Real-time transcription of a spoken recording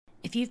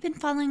If you've been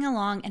following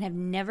along and have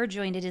never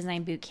joined a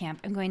design boot camp,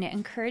 I'm going to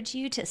encourage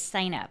you to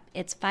sign up.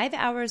 It's 5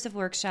 hours of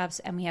workshops,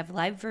 and we have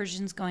live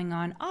versions going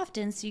on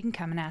often, so you can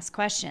come and ask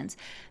questions.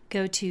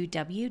 Go to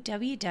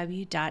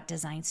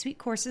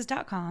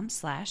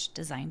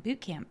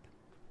www.designsweetcourses.com/designbootcamp.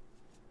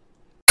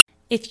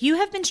 If you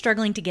have been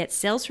struggling to get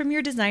sales from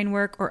your design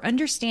work or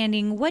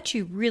understanding what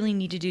you really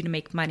need to do to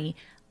make money,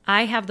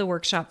 I have the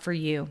workshop for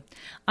you.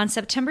 On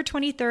September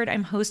 23rd,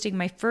 I'm hosting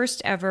my first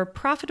ever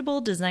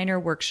Profitable Designer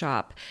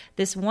Workshop.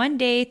 This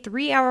one-day,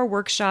 3-hour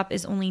workshop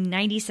is only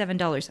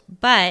 $97,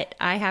 but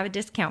I have a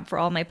discount for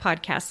all my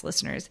podcast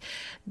listeners.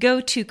 Go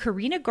to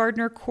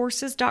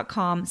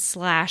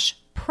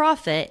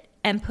karinagardnercourses.com/profit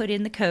and put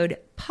in the code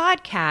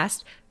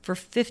podcast for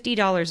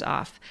 $50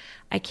 off.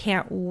 I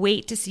can't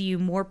wait to see you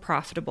more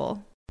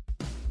profitable.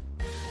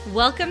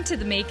 Welcome to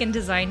the Make and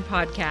Design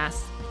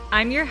Podcast.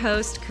 I'm your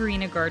host,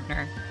 Karina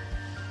Gardner.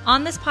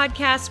 On this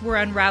podcast, we're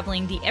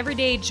unraveling the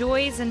everyday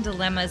joys and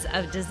dilemmas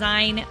of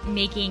design,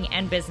 making,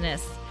 and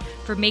business.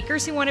 For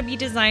makers who want to be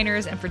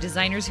designers and for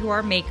designers who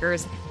are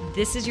makers,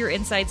 this is your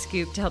inside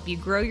scoop to help you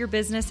grow your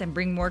business and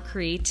bring more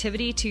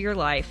creativity to your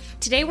life.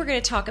 Today, we're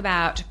going to talk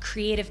about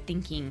creative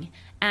thinking.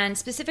 And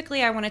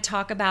specifically, I want to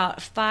talk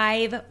about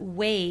 5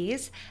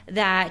 ways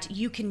that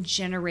you can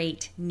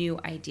generate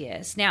new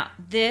ideas. Now,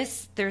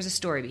 there's a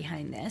story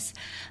behind this.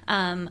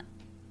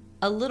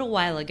 A little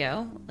while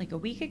ago, like a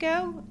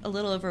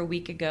little over a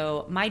week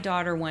ago, my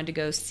daughter wanted to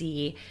go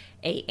see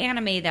an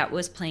anime that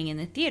was playing in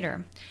the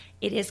theater.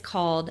 It is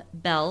called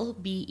Belle,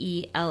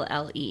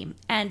 B-E-L-L-E.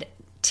 And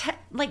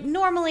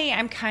normally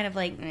I'm kind of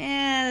like,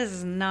 this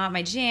is not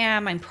my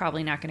jam. I'm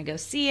probably not going to go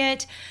see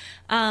it.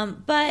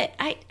 But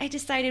I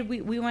decided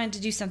we wanted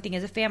to do something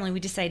as a family. We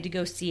decided to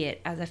go see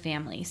it as a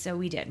family. So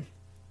we did.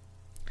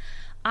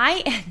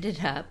 I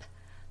ended up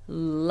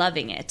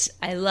loving it.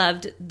 I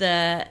loved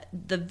the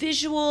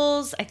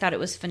visuals. I thought it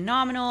was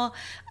phenomenal.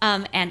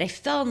 And I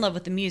fell in love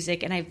with the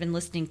music, and I've been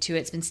listening to it.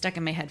 It's been stuck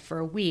in my head for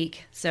a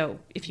week. So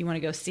if you want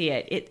to go see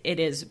it, it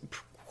is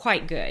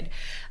quite good.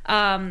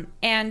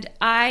 And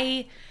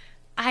I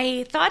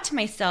thought to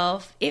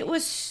myself, it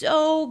was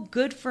so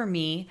good for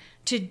me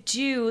to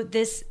do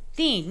this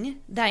thing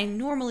that I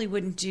normally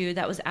wouldn't do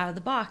that was out of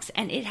the box.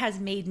 And it has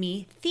made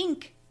me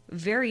think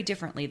very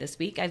differently this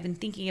week. I've been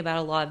thinking about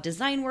a lot of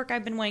design work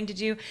I've been wanting to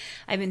do.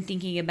 I've been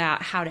thinking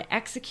about how to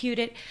execute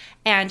it.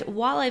 And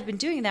while I've been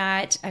doing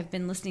that, I've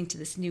been listening to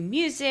this new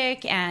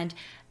music, and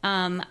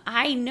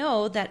I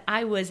know that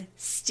I was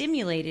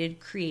stimulated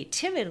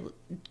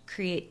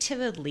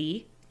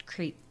creatively.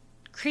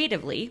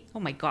 Oh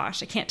my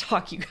gosh, I can't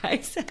talk, you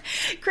guys.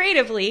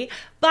 Creatively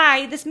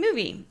by this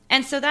movie.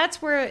 And so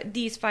that's where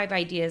these 5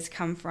 ideas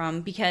come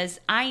from, because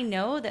I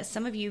know that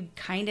some of you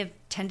kind of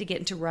tend to get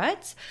into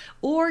ruts,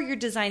 or you're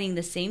designing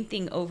the same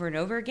thing over and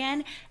over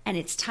again, and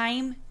it's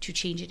time to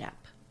change it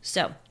up.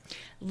 So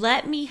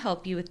let me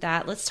help you with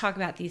that. Let's talk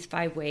about these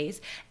 5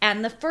 ways.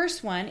 And the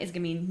first one is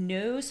going to be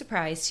no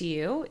surprise to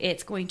you.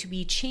 It's going to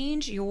be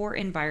change your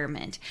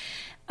environment.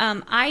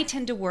 I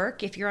tend to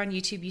work, if you're on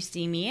YouTube, you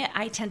see me,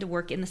 I tend to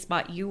work in the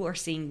spot you are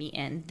seeing me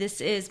in.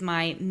 This is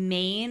my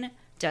main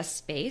desk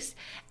space,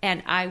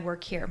 and I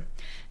work here.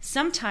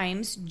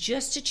 Sometimes,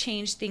 just to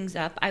change things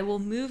up, I will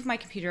move my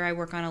computer, I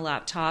work on a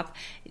laptop,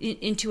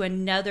 into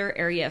another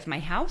area of my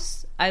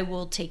house. I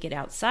will take it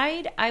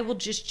outside. I will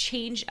just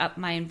change up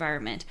my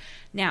environment.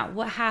 Now,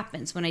 what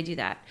happens when I do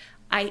that?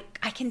 I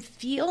can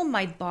feel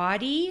my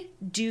body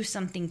do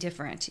something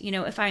different. You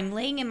know, if I'm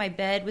laying in my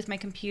bed with my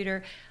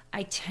computer,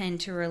 I tend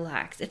to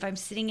relax. If I'm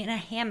sitting in a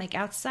hammock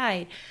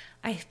outside,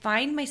 I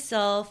find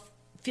myself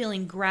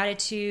feeling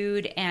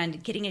gratitude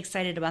and getting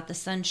excited about the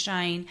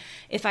sunshine.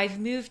 If I've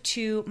moved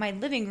to my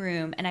living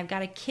room and I've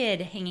got a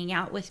kid hanging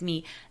out with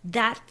me,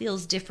 that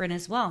feels different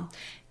as well.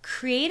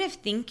 Creative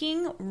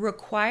thinking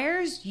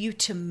requires you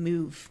to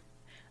move.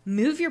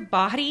 Move your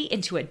body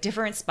into a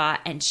different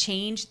spot and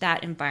change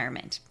that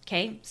environment.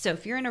 Okay, so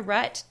if you're in a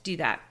rut, do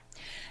that.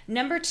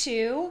 Number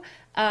 2,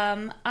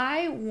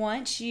 I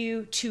want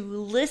you to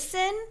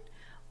listen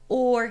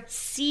or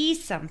see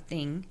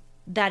something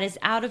that is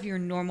out of your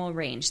normal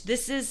range.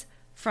 This is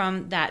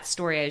from that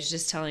story I was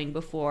just telling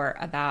before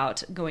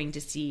about going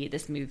to see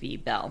this movie,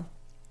 Belle.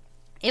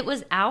 It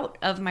was out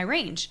of my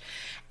range.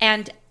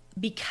 And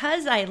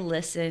because I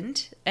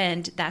listened,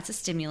 and that's a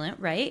stimulant,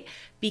 right?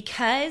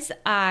 Because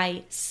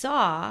I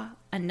saw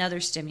another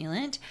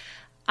stimulant,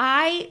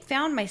 I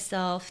found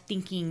myself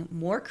thinking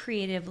more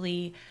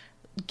creatively,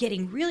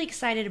 getting really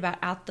excited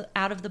about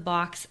out of the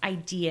box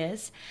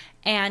ideas.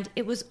 And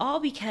it was all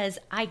because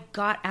I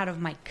got out of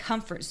my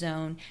comfort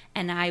zone,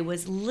 and I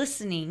was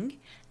listening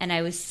and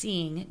I was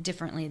seeing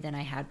differently than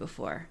I had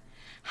before.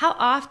 How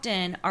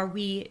often are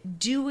we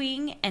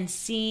doing and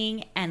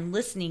seeing and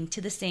listening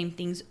to the same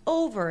things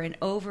over and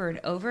over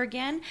and over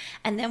again?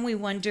 And then we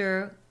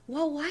wonder,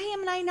 well, why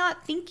am I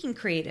not thinking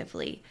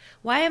creatively?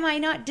 Why am I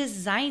not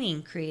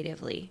designing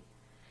creatively?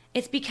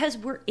 It's because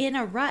we're in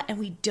a rut and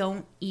we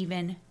don't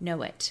even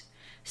know it.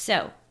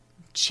 So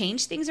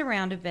change things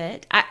around a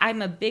bit.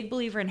 I'm a big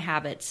believer in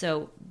habits,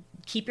 so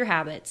keep your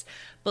habits.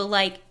 But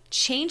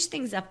change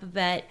things up a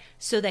bit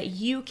so that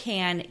you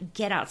can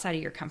get outside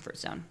of your comfort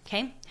zone,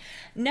 okay?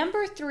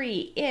 Number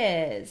 3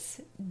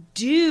 is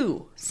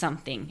do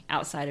something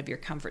outside of your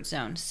comfort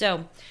zone.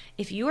 So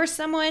if you are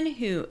someone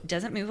who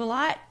doesn't move a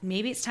lot,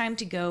 maybe it's time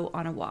to go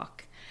on a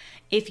walk.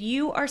 If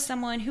you are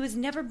someone who has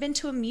never been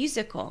to a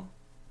musical,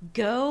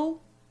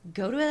 go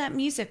to that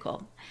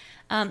musical.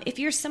 If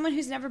you're someone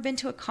who's never been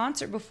to a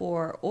concert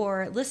before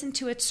or listened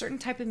to a certain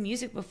type of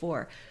music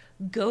before,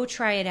 go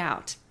try it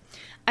out.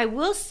 I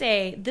will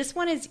say this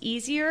one is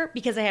easier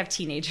because I have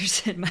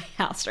teenagers in my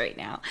house right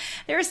now.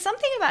 There is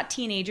something about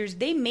teenagers,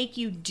 they make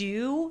you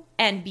do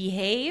and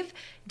behave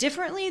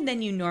differently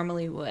than you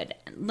normally would.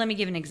 Let me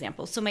give an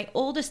example. So my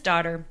oldest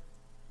daughter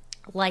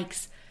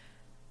likes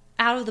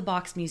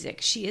out-of-the-box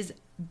music. She is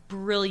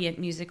brilliant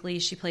musically.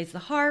 She plays the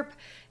harp.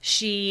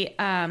 She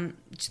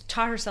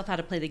taught herself how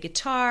to play the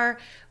guitar.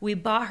 We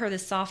bought her the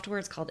software.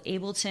 It's called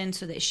Ableton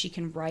so that she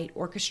can write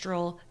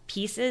orchestral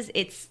pieces.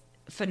 It's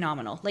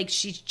phenomenal. Like,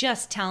 she's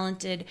just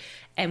talented,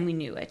 and we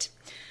knew it.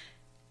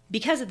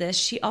 Because of this,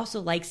 she also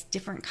likes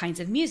different kinds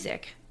of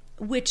music,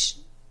 which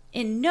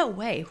in no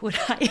way would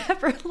I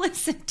ever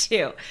listen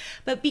to.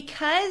 But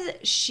because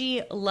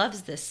she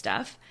loves this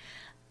stuff,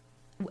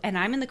 and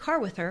I'm in the car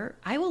with her,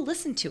 I will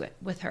listen to it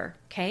with her,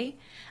 okay?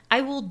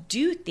 I will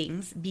do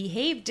things,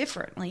 behave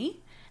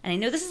differently. And I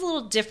know this is a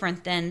little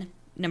different than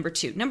number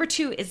 2. Number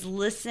 2 is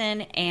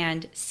listen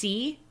and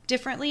see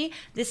differently.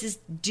 This is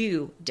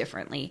do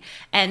differently.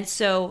 And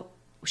so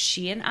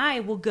she and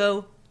I will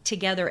go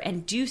together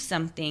and do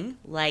something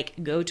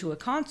like go to a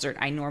concert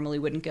I normally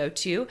wouldn't go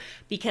to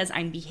because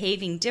I'm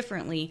behaving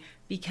differently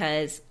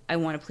because I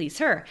want to please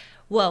her.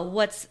 Well,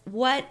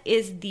 what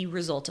is the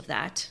result of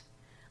that?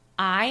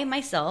 I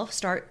myself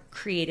start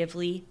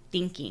creatively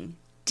thinking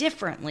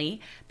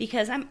differently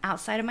because I'm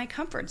outside of my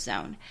comfort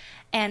zone.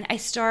 And I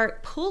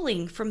start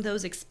pulling from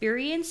those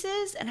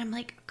experiences and I'm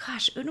like,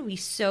 gosh, it would be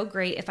so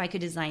great if I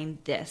could design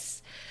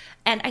this.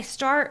 And I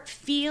start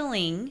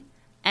feeling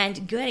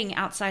and getting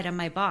outside of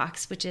my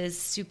box, which is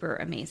super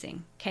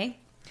amazing, okay?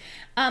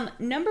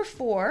 Number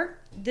 4,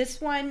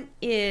 this one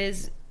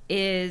is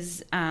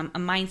a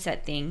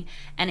mindset thing.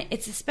 And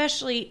it's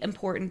especially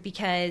important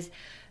because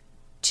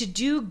to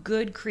do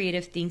good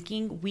creative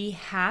thinking, we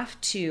have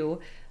to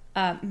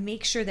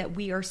make sure that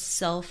we are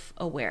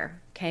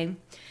self-aware, okay?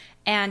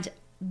 And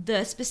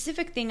the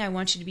specific thing I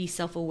want you to be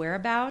self-aware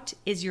about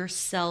is your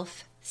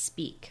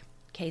self-speak.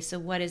 Okay, so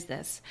what is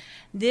this?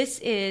 This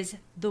is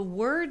the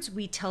words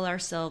we tell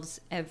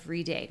ourselves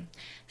every day.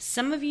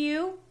 Some of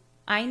you,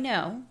 I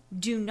know,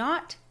 do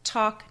not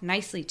talk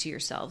nicely to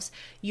yourselves.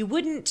 You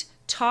wouldn't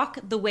talk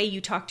the way you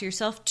talk to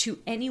yourself to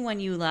anyone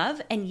you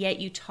love, and yet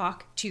you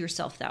talk to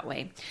yourself that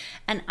way.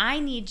 And I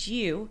need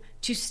you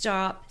to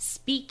stop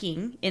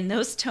speaking in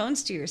those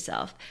tones to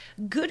yourself.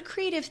 Good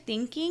creative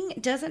thinking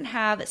doesn't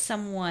have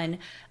someone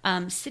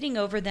sitting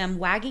over them,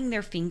 wagging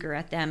their finger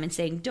at them and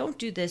saying, don't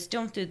do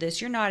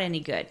this, you're not any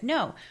good.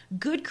 No,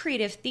 good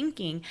creative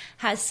thinking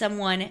has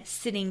someone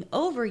sitting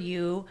over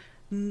you,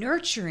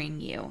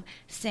 nurturing you,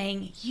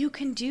 saying, you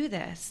can do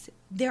this.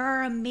 There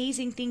are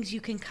amazing things you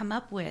can come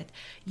up with.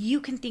 You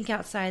can think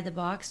outside the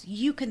box.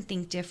 You can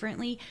think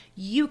differently.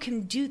 You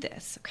can do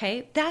this,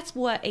 okay? That's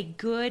what a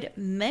good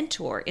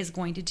mentor is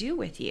going to do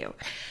with you.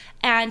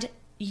 And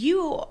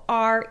you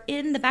are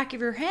in the back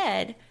of your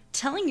head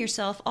telling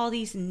yourself all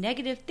these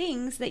negative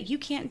things that you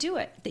can't do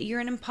it, that you're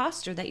an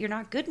imposter, that you're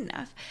not good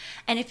enough.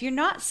 And if you're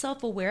not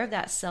self-aware of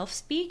that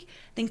self-speak,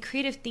 then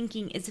creative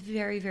thinking is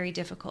very, very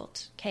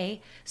difficult,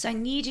 okay? So I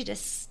need you to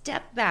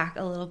step back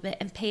a little bit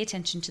and pay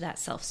attention to that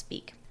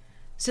self-speak.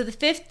 So the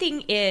 5th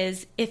thing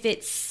is, if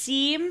it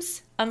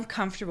seems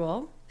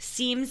uncomfortable,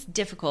 seems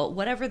difficult,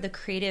 whatever the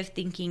creative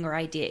thinking or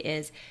idea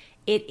is,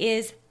 it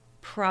is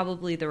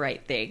probably the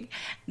right thing.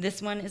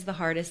 This one is the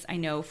hardest, I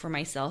know, for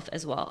myself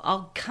as well.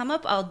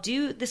 I'll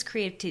do this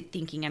creative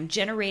thinking. I'm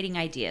generating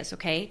ideas,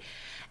 okay?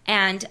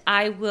 And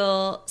I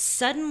will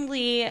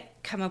suddenly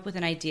come up with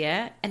an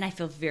idea and I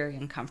feel very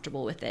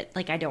uncomfortable with it.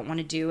 Like, I don't want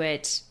to do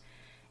it.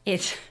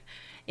 It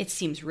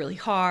seems really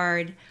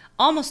hard.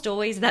 Almost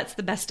always that's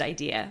the best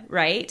idea,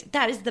 right?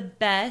 That is the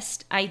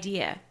best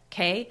idea,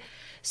 okay?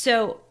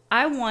 So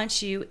I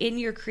want you in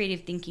your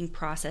creative thinking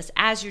process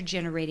as you're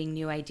generating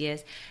new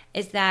ideas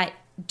is that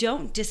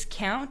don't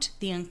discount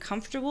the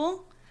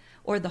uncomfortable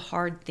or the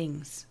hard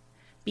things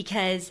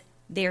because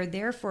they're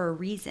there for a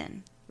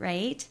reason,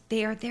 right?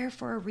 They are there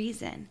for a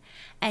reason.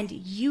 And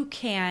you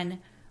can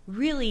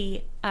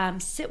really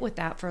sit with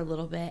that for a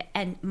little bit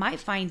and might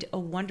find a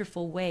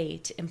wonderful way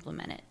to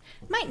implement it.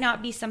 It might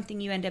not be something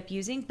you end up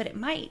using, but it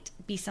might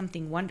be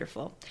something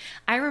wonderful.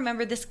 I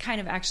remember this kind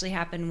of actually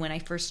happened when I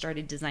first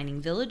started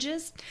designing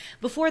villages.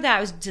 Before that, I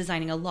was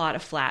designing a lot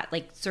of flat,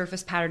 like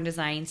surface pattern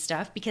design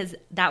stuff, because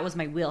that was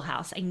my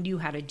wheelhouse. I knew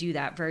how to do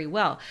that very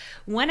well.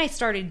 When I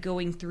started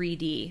going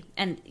 3D,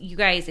 and you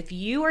guys, if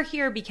you are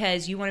here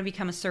because you want to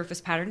become a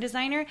surface pattern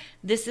designer,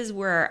 this is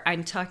where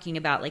I'm talking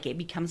about, like, it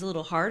becomes a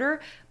little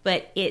harder,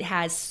 but it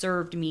has has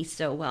served me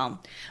so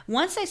well.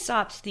 Once I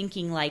stopped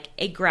thinking like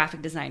a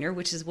graphic designer,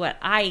 which is what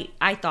I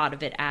thought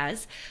of it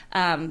as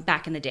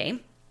back in the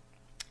day,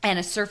 and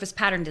a surface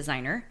pattern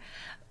designer,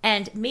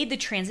 and made the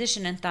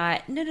transition and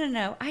thought,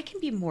 no, I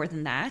can be more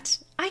than that.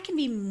 I can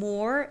be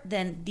more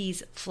than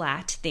these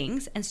flat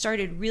things, and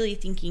started really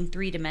thinking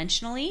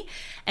three-dimensionally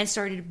and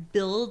started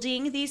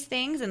building these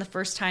things. And the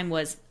first time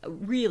was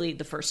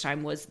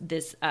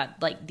this,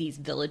 like these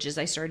villages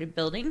I started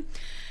building.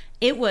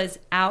 It was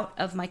out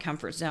of my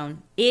comfort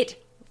zone.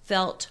 It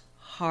felt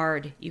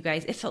hard, you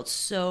guys. It felt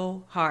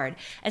so hard.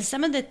 And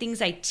some of the things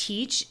I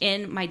teach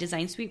in my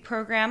Design Suite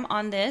program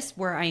on this,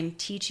 where I'm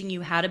teaching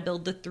you how to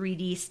build the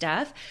 3D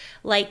stuff,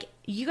 like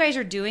you guys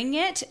are doing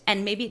it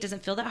and maybe it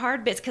doesn't feel that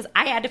hard, but it's because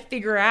I had to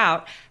figure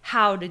out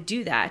how to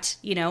do that,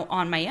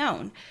 on my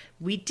own.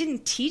 We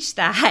didn't teach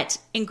that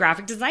in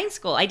graphic design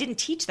school. I didn't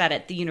teach that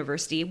at the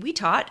university. We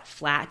taught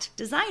flat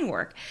design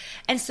work.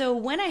 And so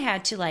when I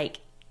had to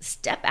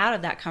step out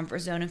of that comfort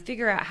zone and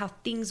figure out how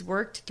things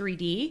worked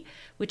 3D,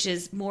 which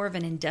is more of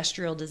an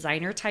industrial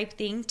designer type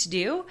thing to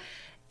do,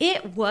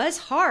 it was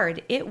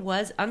hard. It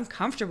was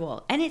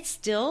uncomfortable. And it's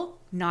still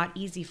not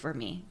easy for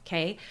me,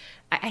 okay?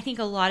 I think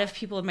a lot of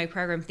people in my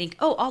program think,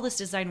 oh, all this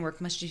design work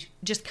must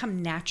just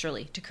come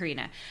naturally to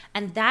Karina.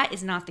 And that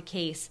is not the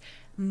case.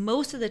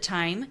 Most of the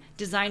time,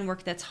 design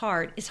work that's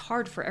hard is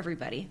hard for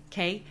everybody,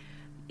 okay?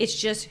 It's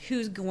just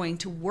who's going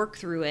to work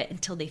through it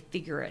until they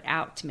figure it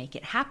out to make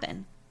it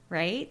happen.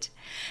 Right?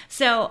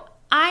 So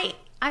I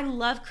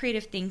love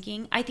creative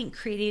thinking. I think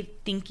creative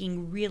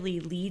thinking really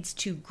leads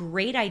to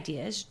great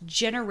ideas,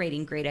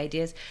 generating great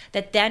ideas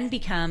that then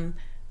become,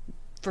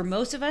 for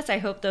most of us, I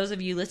hope those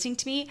of you listening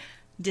to me,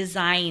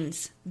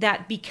 designs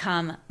that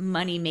become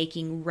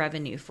money-making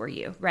revenue for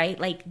you, right?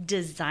 Like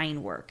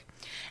design work.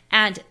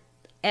 And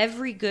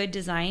every good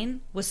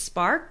design was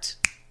sparked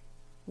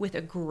with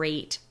a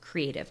great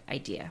creative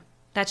idea.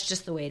 That's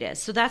just the way it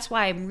is. So that's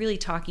why I'm really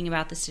talking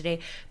about this today,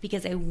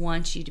 because I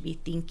want you to be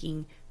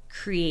thinking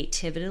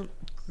creatively.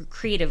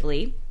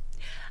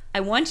 I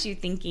want you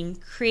thinking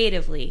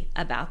creatively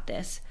about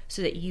this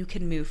so that you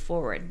can move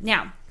forward.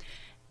 Now,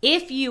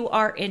 if you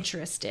are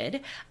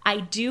interested,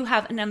 I do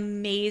have an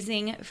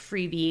amazing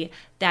freebie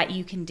that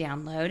you can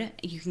download.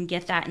 You can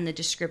get that in the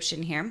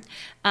description here.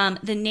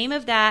 The name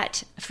of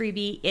that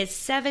freebie is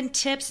 7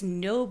 Tips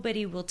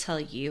Nobody Will Tell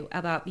You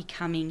About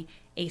Becoming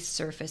a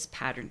Surface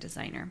Pattern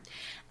Designer.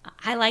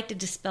 I like to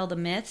dispel the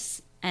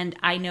myths, and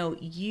I know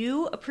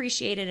you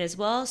appreciate it as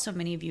well. So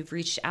many of you have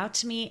reached out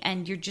to me,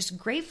 and you're just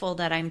grateful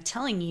that I'm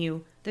telling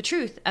you the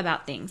truth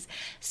about things.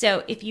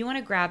 So if you want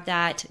to grab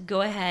that,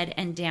 go ahead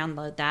and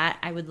download that.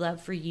 I would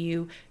love for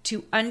you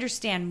to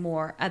understand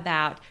more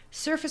about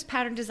surface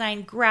pattern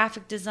design,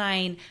 graphic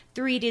design,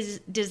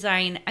 3D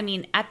design. I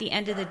mean, at the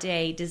end of the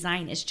day,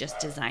 design is just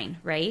design,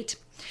 right?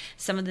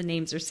 Some of the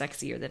names are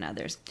sexier than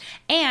others.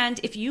 And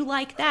if you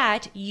like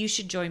that, you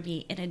should join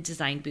me in a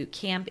design boot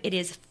camp. It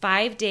is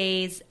 5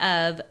 days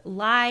of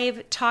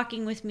live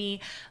talking with me,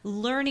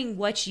 learning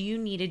what you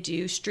need to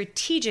do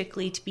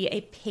strategically to be a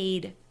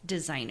paid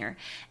designer.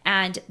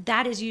 And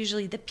that is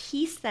usually the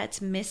piece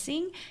that's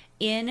missing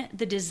in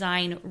the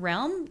design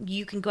realm.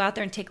 You can go out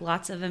there and take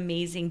lots of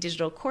amazing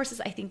digital courses.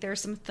 I think there are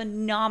some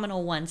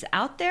phenomenal ones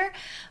out there,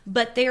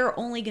 but they're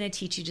only going to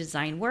teach you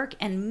design work,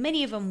 and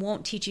many of them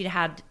won't teach you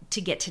how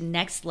to get to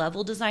next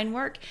level design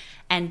work.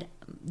 And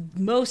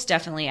most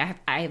definitely,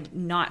 I have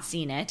not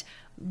seen it.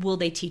 Will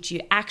they teach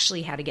you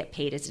actually how to get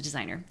paid as a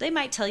designer? They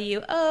might tell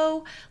you,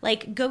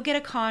 go get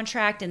a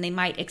contract, and they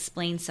might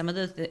explain some of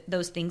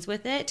those things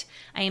with it.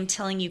 I am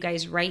telling you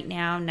guys right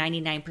now,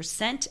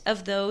 99%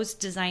 of those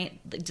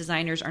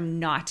designers are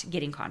not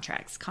getting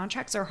contracts.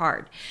 Contracts are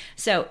hard.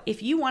 So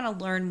if you want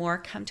to learn more,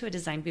 come to a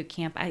design boot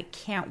camp. I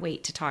can't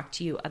wait to talk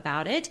to you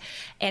about it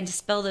and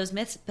dispel those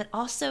myths, but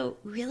also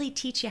really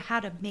teach you how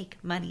to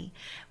make money,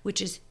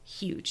 which is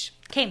huge.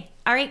 Okay.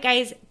 All right,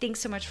 guys. Thanks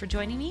so much for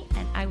joining me,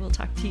 and I will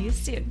talk to you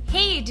soon.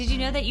 Hey, did you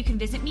know that you can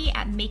visit me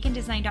at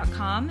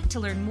makeanddesign.com to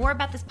learn more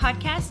about this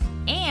podcast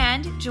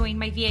and join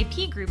my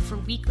VIP group for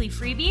weekly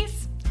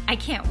freebies? I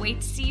can't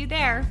wait to see you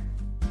there.